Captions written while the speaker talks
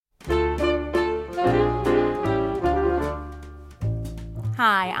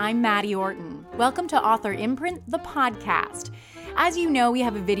Hi, I'm Maddie Orton. Welcome to Author Imprint, the podcast. As you know, we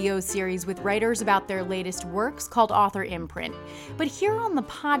have a video series with writers about their latest works called Author Imprint. But here on the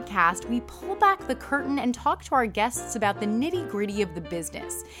podcast, we pull back the curtain and talk to our guests about the nitty-gritty of the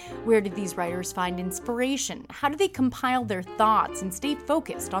business. Where did these writers find inspiration? How do they compile their thoughts and stay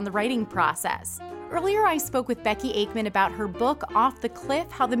focused on the writing process? Earlier, I spoke with Becky Aikman about her book, Off the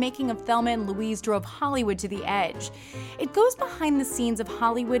Cliff, How the Making of Thelma and Louise Drove Hollywood to the Edge. It goes behind the scenes of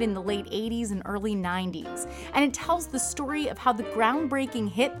Hollywood in the late 80s and early 90s, and it tells the story of how the groundbreaking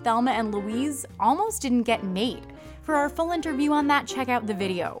hit Thelma and Louise almost didn't get made. For our full interview on that, check out the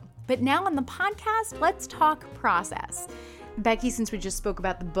video. But now on the podcast, let's talk process. Becky, since we just spoke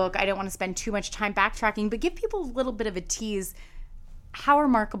about the book, I don't want to spend too much time backtracking, but give people a little bit of a tease. How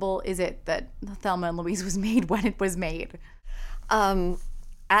remarkable is it that Thelma and Louise was made when it was made?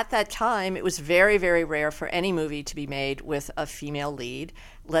 At that time, it was very, very rare for any movie to be made with a female lead,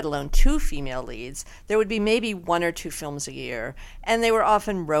 let alone two female leads. There would be maybe one or two films a year, and they were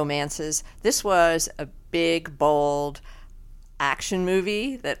often romances. This was a big, bold action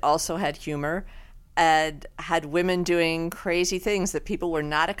movie that also had humor and had women doing crazy things that people were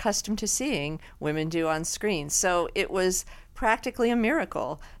not accustomed to seeing women do on screen. So it was practically a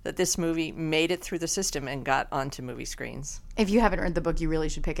miracle that this movie made it through the system and got onto movie screens. If you haven't read the book, you really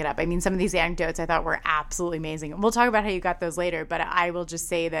should pick it up. I mean, some of these anecdotes I thought were absolutely amazing. We'll talk about how you got those later, but I will just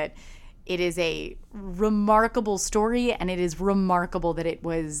say that it is a remarkable story, and it is remarkable that it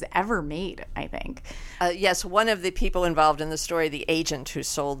was ever made, I think. Yes, one of the people involved in the story, the agent who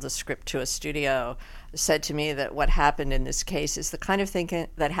sold the script to a studio, said to me that what happened in this case is the kind of thing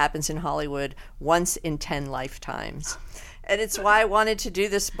that happens in Hollywood once in 10 lifetimes. And it's why I wanted to do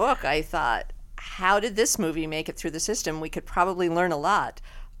this book. I thought, how did this movie make it through the system? We could probably learn a lot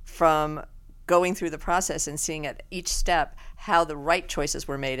from going through the process and seeing at each step how the right choices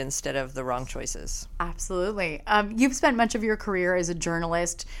were made instead of the wrong choices. Absolutely. You've spent much of your career as a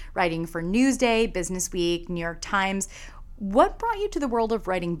journalist writing for Newsday, Business Week, New York Times. What brought you to the world of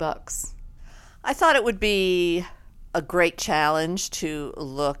writing books? I thought it would be a great challenge to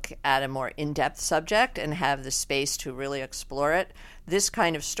look at a more in-depth subject and have the space to really explore it. This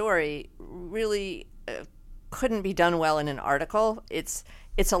kind of story really couldn't be done well in an article. It's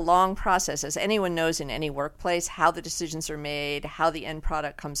a long process. As anyone knows in any workplace, how the decisions are made, how the end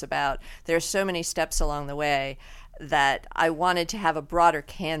product comes about. There are so many steps along the way that I wanted to have a broader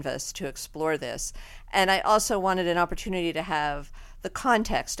canvas to explore this. And I also wanted an opportunity to have the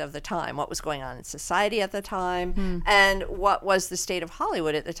context of the time, what was going on in society at the time, and what was the state of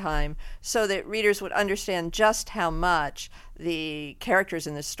Hollywood at the time, so that readers would understand just how much the characters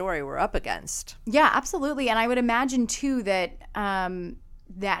in this story were up against. Yeah, absolutely. And I would imagine, too, that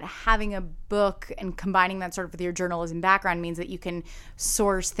that having a book and combining that sort of with your journalism background means that you can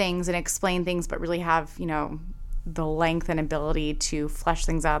source things and explain things, but really have, the length and ability to flesh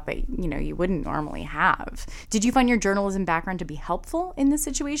things out that, you wouldn't normally have. Did you find your journalism background to be helpful in this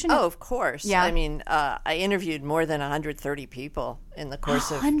situation? Oh, of course. Yeah. I mean, I interviewed more than 130 people in the course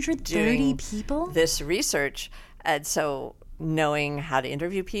of 130 people? This research. And so knowing how to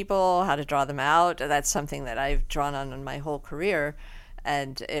interview people, how to draw them out, that's something that I've drawn on in my whole career.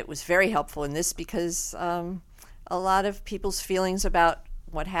 And it was very helpful in this because a lot of people's feelings about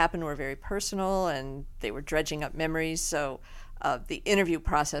what happened were very personal, and they were dredging up memories. So the interview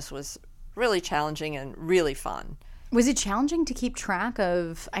process was really challenging and really fun. Was it challenging to keep track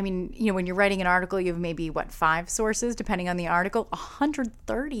of, when you're writing an article, you have maybe, 5 sources, depending on the article?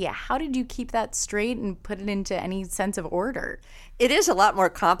 130. How did you keep that straight and put it into any sense of order? It is a lot more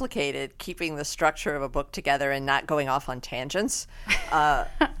complicated keeping the structure of a book together and not going off on tangents.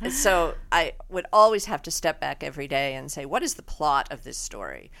 So I would always have to step back every day and say, what is the plot of this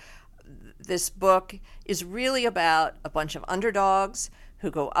story? This book is really about a bunch of underdogs who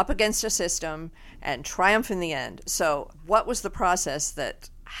go up against a system and triumph in the end. So what was the process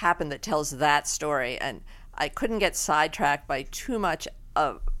that happened that tells that story? And I couldn't get sidetracked by too much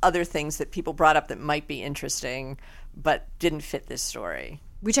of other things that people brought up that might be interesting but didn't fit this story.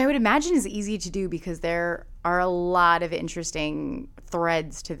 Which I would imagine is easy to do because there are a lot of interesting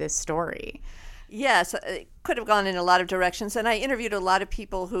threads to this story. Yes, it could have gone in a lot of directions. And I interviewed a lot of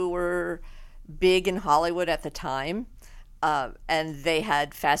people who were big in Hollywood at the time. And they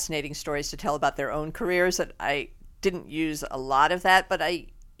had fascinating stories to tell about their own careers. And I didn't use a lot of that, but I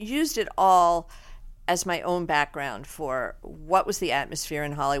used it all as my own background for what was the atmosphere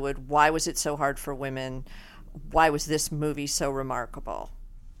in Hollywood, why was it so hard for women, why was this movie so remarkable.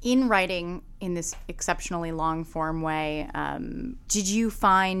 In writing in this exceptionally long-form way, did you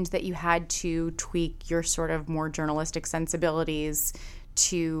find that you had to tweak your sort of more journalistic sensibilities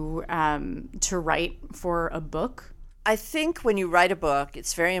to write for a book? I think when you write a book,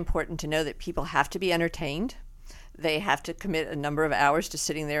 it's very important to know that people have to be entertained. They have to commit a number of hours to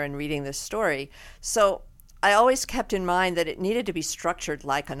sitting there and reading this story. So I always kept in mind that it needed to be structured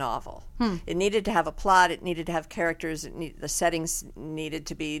like a novel. It needed to have a plot. It needed to have characters. The settings needed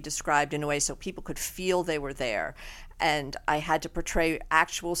to be described in a way so people could feel they were there. And I had to portray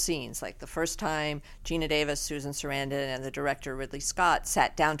actual scenes, like the first time Gina Davis, Susan Sarandon, and the director Ridley Scott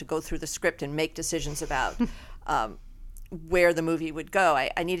sat down to go through the script and make decisions about where the movie would go.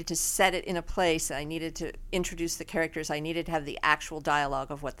 I needed to set it in a place. I needed to introduce the characters. I needed to have the actual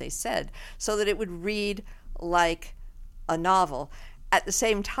dialogue of what they said so that it would read like a novel. At the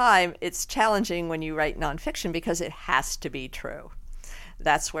same time, it's challenging when you write nonfiction because it has to be true.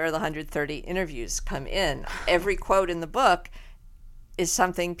 That's where the 130 interviews come in. Every quote in the book is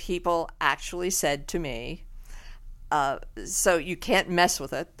something people actually said to me. So you can't mess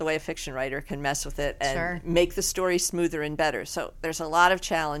with it the way a fiction writer can mess with it and make the story smoother and better. So there's a lot of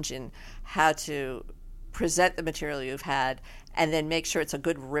challenge in how to present the material you've had and then make sure it's a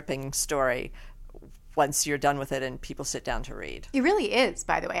good ripping story once you're done with it and people sit down to read. It really is,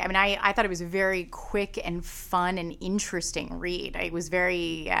 by the way. I mean, I thought it was a very quick and fun and interesting read. It was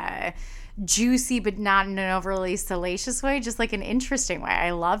very juicy, but not in an overly salacious way, just like an interesting way.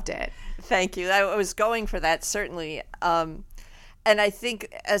 I loved it. Thank you. I was going for that, certainly. And I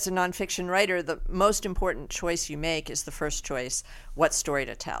think as a nonfiction writer, the most important choice you make is the first choice, what story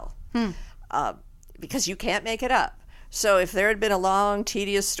to tell. Because you can't make it up. So if there had been a long,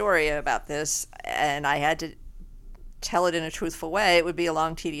 tedious story about this and I had to tell it in a truthful way, it would be a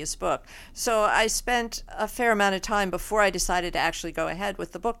long, tedious book. So I spent a fair amount of time before I decided to actually go ahead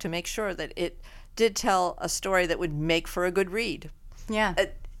with the book to make sure that it did tell a story that would make for a good read. Yeah.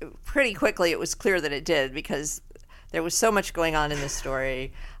 Pretty quickly, it was clear that it did because there was so much going on in this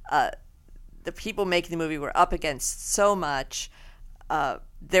story. The people making the movie were up against so much.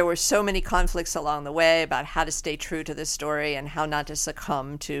 There were so many conflicts along the way about how to stay true to this story and how not to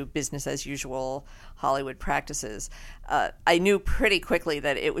succumb to business as usual Hollywood practices. I knew pretty quickly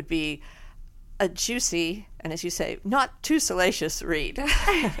that it would be a juicy and, as you say, not too salacious read.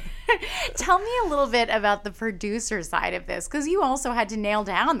 Tell me a little bit about the producer side of this, because you also had to nail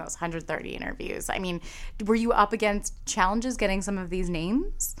down those 130 interviews. I mean, were you up against challenges getting some of these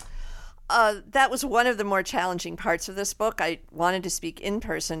names? That was one of the more challenging parts of this book. I wanted to speak in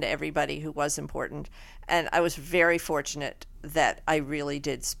person to everybody who was important, and I was very fortunate that I really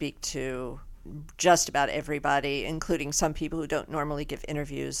did speak to just about everybody, including some people who don't normally give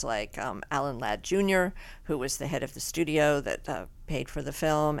interviews, like Alan Ladd Jr., who was the head of the studio that paid for the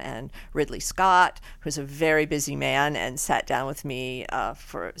film, and Ridley Scott, who's a very busy man and sat down with me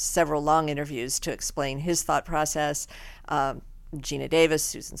for several long interviews to explain his thought process. Gina Davis,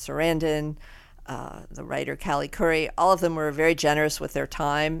 Susan Sarandon, the writer Callie Curry, all of them were very generous with their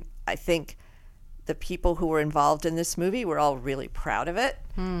time. I think the people who were involved in this movie were all really proud of it.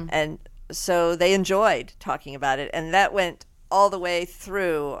 And so they enjoyed talking about it. And that went all the way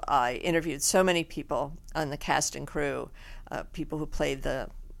through. I interviewed so many people on the cast and crew, people who played the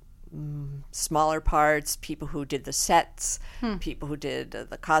smaller parts, people who did the sets, people who did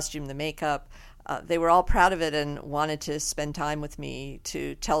the costume, the makeup. They were all proud of it and wanted to spend time with me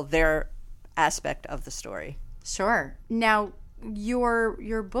to tell their aspect of the story. Sure. Now,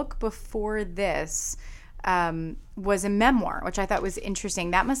 your book before this was a memoir, which I thought was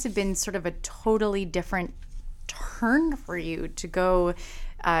interesting. That must have been sort of a totally different turn for you to go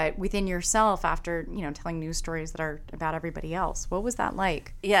within yourself after, telling news stories that are about everybody else. What was that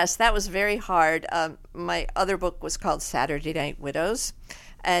like? Yes, that was very hard. My other book was called Saturday Night Widows.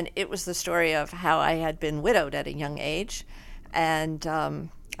 And it was the story of how I had been widowed at a young age. And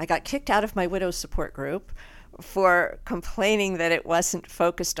I got kicked out of my widow support group for complaining that it wasn't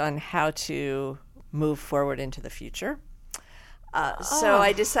focused on how to move forward into the future. So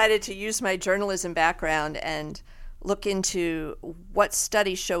I decided to use my journalism background and look into what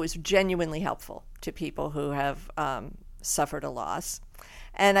studies show is genuinely helpful to people who have suffered a loss.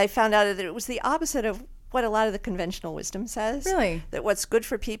 And I found out that it was the opposite of what a lot of the conventional wisdom says. Really? That what's good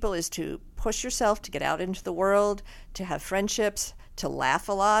for people is to push yourself, to get out into the world, to have friendships, to laugh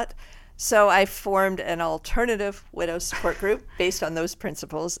a lot. So I formed an alternative widow support group based on those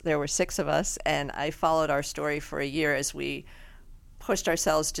principles. There were 6 of us, and I followed our story for a year as we pushed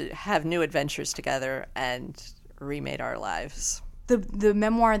ourselves to have new adventures together and remade our lives. The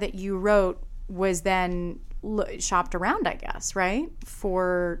memoir that you wrote was then shopped around, I guess, right?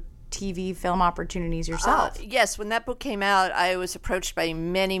 For TV film opportunities yourself. Yes, when that book came out, I was approached by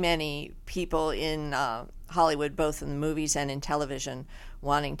many, many people in Hollywood, both in the movies and in television,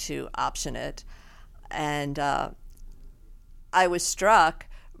 wanting to option it. And I was struck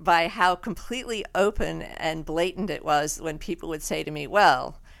by how completely open and blatant it was when people would say to me,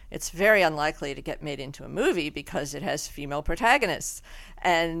 well, it's very unlikely to get made into a movie because it has female protagonists,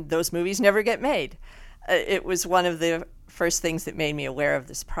 and those movies never get made. It was one of the first things that made me aware of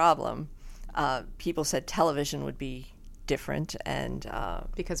this problem. People said television would be different, and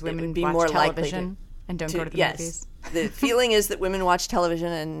because women would be watch more television and don't go to the yes. movies. The feeling is that women watch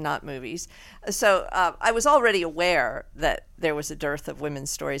television and not movies. So I was already aware that there was a dearth of women's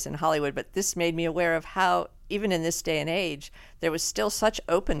stories in Hollywood, but this made me aware of how, even in this day and age, there was still such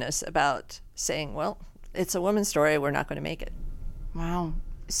openness about saying, well, it's a woman's story, we're not going to make it. Wow.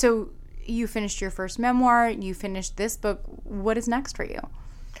 So you finished your first memoir, you finished this book. What is next for you?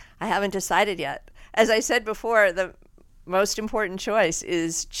 I haven't decided yet. As I said before, the most important choice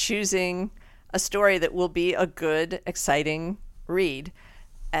is choosing a story that will be a good, exciting read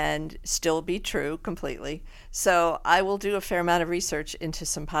and still be true completely. So I will do a fair amount of research into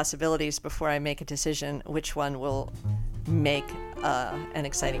some possibilities before I make a decision which one will make an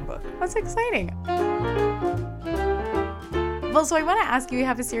exciting book. That's exciting. Well, so I want to ask you, we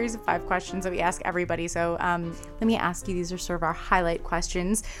have a series of 5 questions that we ask everybody. So let me ask you, these are sort of our highlight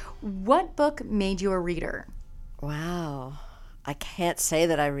questions. What book made you a reader? Wow. I can't say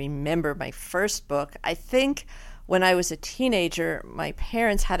that I remember my first book. I think when I was a teenager, my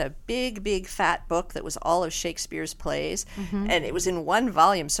parents had a big, big fat book that was all of Shakespeare's plays, and it was in 1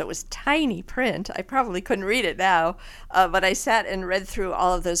 volume, so it was tiny print. I probably couldn't read it now, but I sat and read through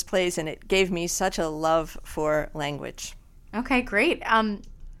all of those plays, and it gave me such a love for language. Okay, great.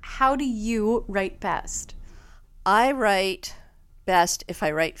 How do you write best? I write best if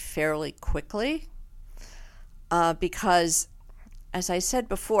I write fairly quickly, because, as I said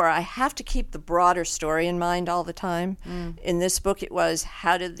before, I have to keep the broader story in mind all the time. In this book, it was,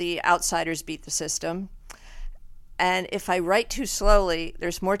 how did the outsiders beat the system? And if I write too slowly,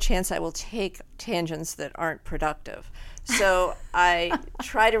 there's more chance I will take tangents that aren't productive. So I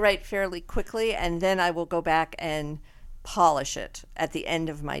try to write fairly quickly, and then I will go back and polish it at the end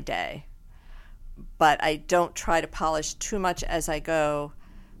of my day. But I don't try to polish too much as I go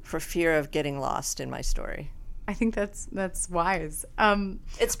for fear of getting lost in my story. I think that's wise.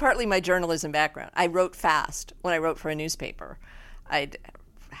 It's partly my journalism background. I wrote fast when I wrote for a newspaper. I'd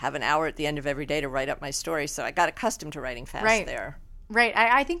have an hour at the end of every day to write up my story, so I got accustomed to writing fast there. Right.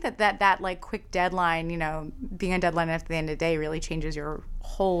 I think that like quick deadline, being on deadline at the end of the day really changes your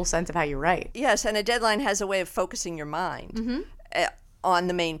whole sense of how you write. Yes, and a deadline has a way of focusing your mind on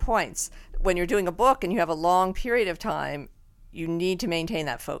the main points. When you're doing a book and you have a long period of time, you need to maintain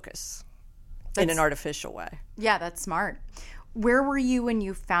that focus in an artificial way. Yeah, that's smart. Where were you when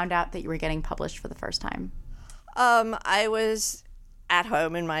you found out that you were getting published for the first time? I was at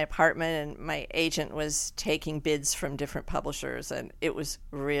home in my apartment, and my agent was taking bids from different publishers, and it was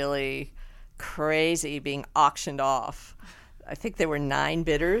really crazy being auctioned off. I think there were 9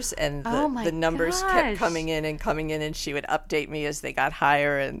 bidders, and the numbers kept coming in, and she would update me as they got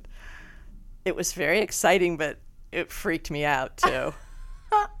higher, and it was very exciting, but it freaked me out too.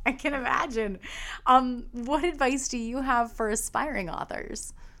 I can imagine. What advice do you have for aspiring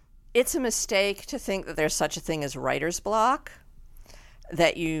authors? It's a mistake to think that there's such a thing as writer's block,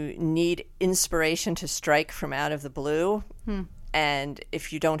 that you need inspiration to strike from out of the blue. And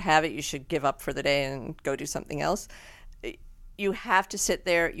if you don't have it, you should give up for the day and go do something else. You have to sit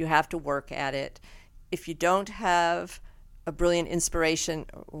there. You have to work at it. If you don't have a brilliant inspiration,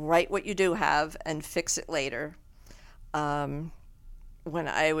 write what you do have and fix it later. When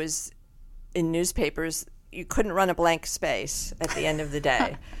I was in newspapers, you couldn't run a blank space at the end of the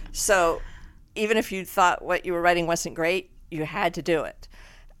day. So even if you thought what you were writing wasn't great, you had to do it.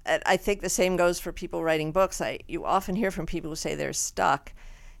 And I think the same goes for people writing books. You often hear from people who say they're stuck.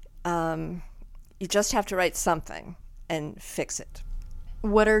 You just have to write something and fix it.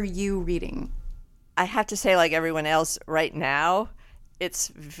 What are you reading? I have to say, like everyone else right now, it's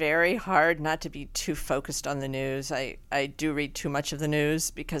very hard not to be too focused on the news. I do read too much of the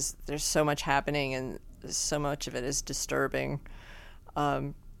news because there's so much happening and so much of it is disturbing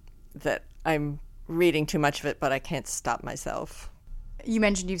that I'm reading too much of it, but I can't stop myself. You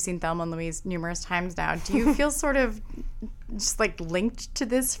mentioned you've seen Thelma and Louise numerous times now. Do you feel sort of just like linked to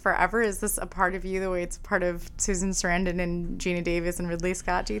this forever? Is this a part of you the way it's a part of Susan Sarandon and Gina Davis and Ridley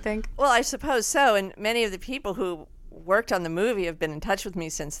Scott, do you think? Well, I suppose so. And many of the people who worked on the movie have been in touch with me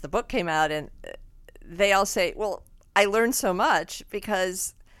since the book came out. And they all say, well, I learned so much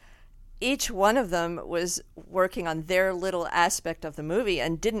because each one of them was working on their little aspect of the movie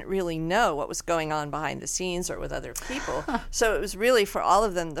and didn't really know what was going on behind the scenes or with other people. So it was really, for all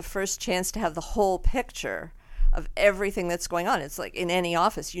of them, the first chance to have the whole picture of everything that's going on. It's like in any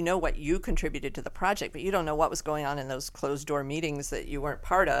office, you know what you contributed to the project, but you don't know what was going on in those closed-door meetings that you weren't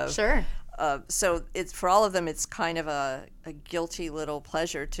part of. Sure. So it's, for all of them, it's kind of a guilty little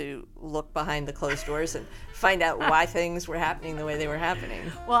pleasure to look behind the closed doors and find out why things were happening the way they were happening.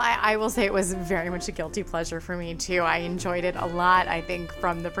 Well, I will say it was very much a guilty pleasure for me, too. I enjoyed it a lot, I think,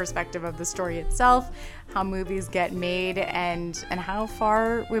 from the perspective of the story itself, how movies get made, and how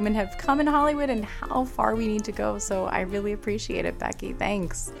far women have come in Hollywood and how far we need to go. So I really appreciate it, Becky.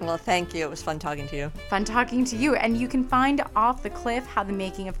 Thanks. Well, thank you. It was fun talking to you. Fun talking to you. And you can find Off the Cliff, How the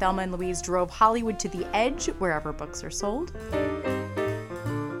Making of Thelma and Louise Drove Hollywood to the Edge, wherever books are sold.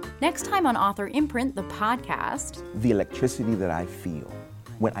 Next time on Author Imprint, the podcast. The electricity that I feel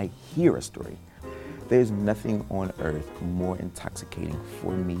when I hear a story, there's nothing on earth more intoxicating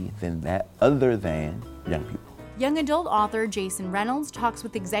for me than that, other than young people. Young adult author Jason Reynolds talks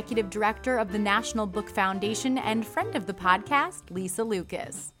with executive director of the National Book Foundation and friend of the podcast, Lisa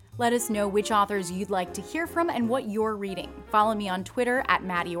Lucas. Let us know which authors you'd like to hear from and what you're reading. Follow me on Twitter at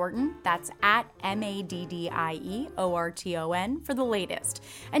Maddie Orton, that's at MADDIEORTON for the latest.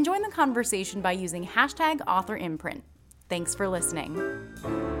 And join the conversation by using hashtag AuthorImprint. Thanks for listening.